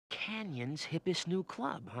Canyon's hippest new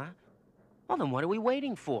club, huh? Well, then what are we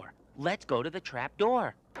waiting for? Let's go to the trap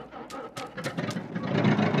door.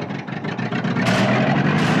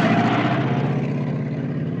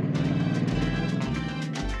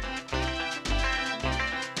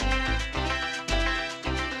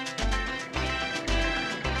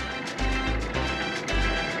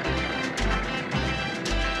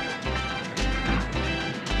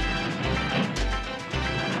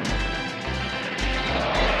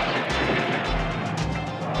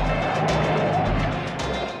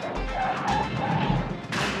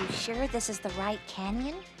 This is the right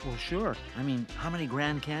canyon? Well, sure. I mean, how many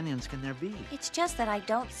Grand Canyons can there be? It's just that I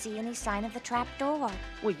don't see any sign of the trap door.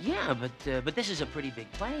 Well, yeah, but this is a pretty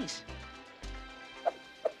big place.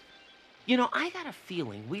 You know, I got a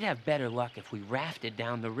feeling we'd have better luck if we rafted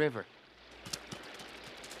down the river.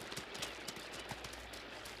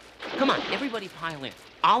 Come on, everybody pile in.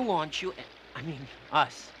 I'll launch you. I mean,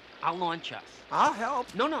 us. I'll launch us. I'll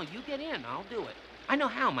help. No, you get in. I'll do it. I know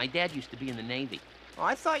how. My dad used to be in the Navy. Oh,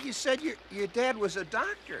 I thought you said your dad was a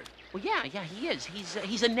doctor. Well, yeah, he is.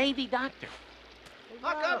 He's a Navy doctor.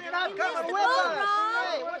 How come you're not coming with us?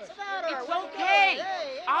 Hey, what's the matter? It's okay.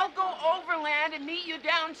 I'll go overland and meet you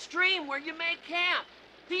downstream where you make camp.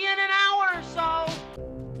 See you in an hour or so.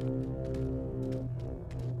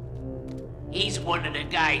 He's one of the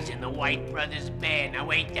guys in the White Brothers band. Now,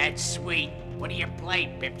 ain't that sweet? What do you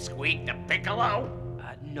play, Pipsqueak? The piccolo?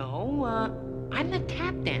 No, I'm the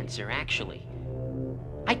tap dancer, actually.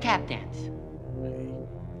 I tap dance.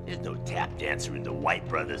 There's no tap dancer in the White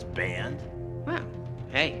Brothers band. Well,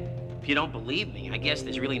 hey, if you don't believe me, I guess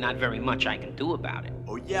there's really not very much I can do about it.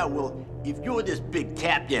 Oh, yeah, well, if you're this big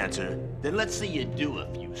tap dancer, then let's see you do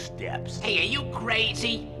a few steps. Hey, are you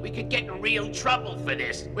crazy? We could get in real trouble for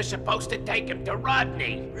this. We're supposed to take him to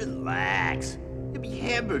Rodney. Relax. He'll be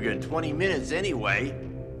hamburger in 20 minutes anyway.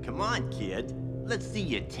 Come on, kid. Let's see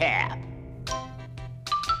you tap.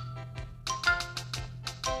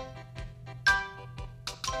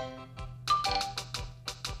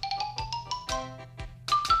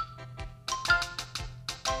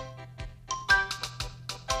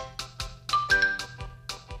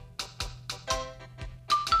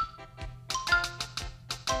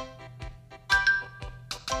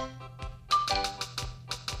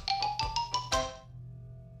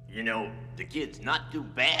 You know, the kid's not too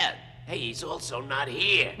bad. Hey, he's also not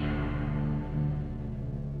here.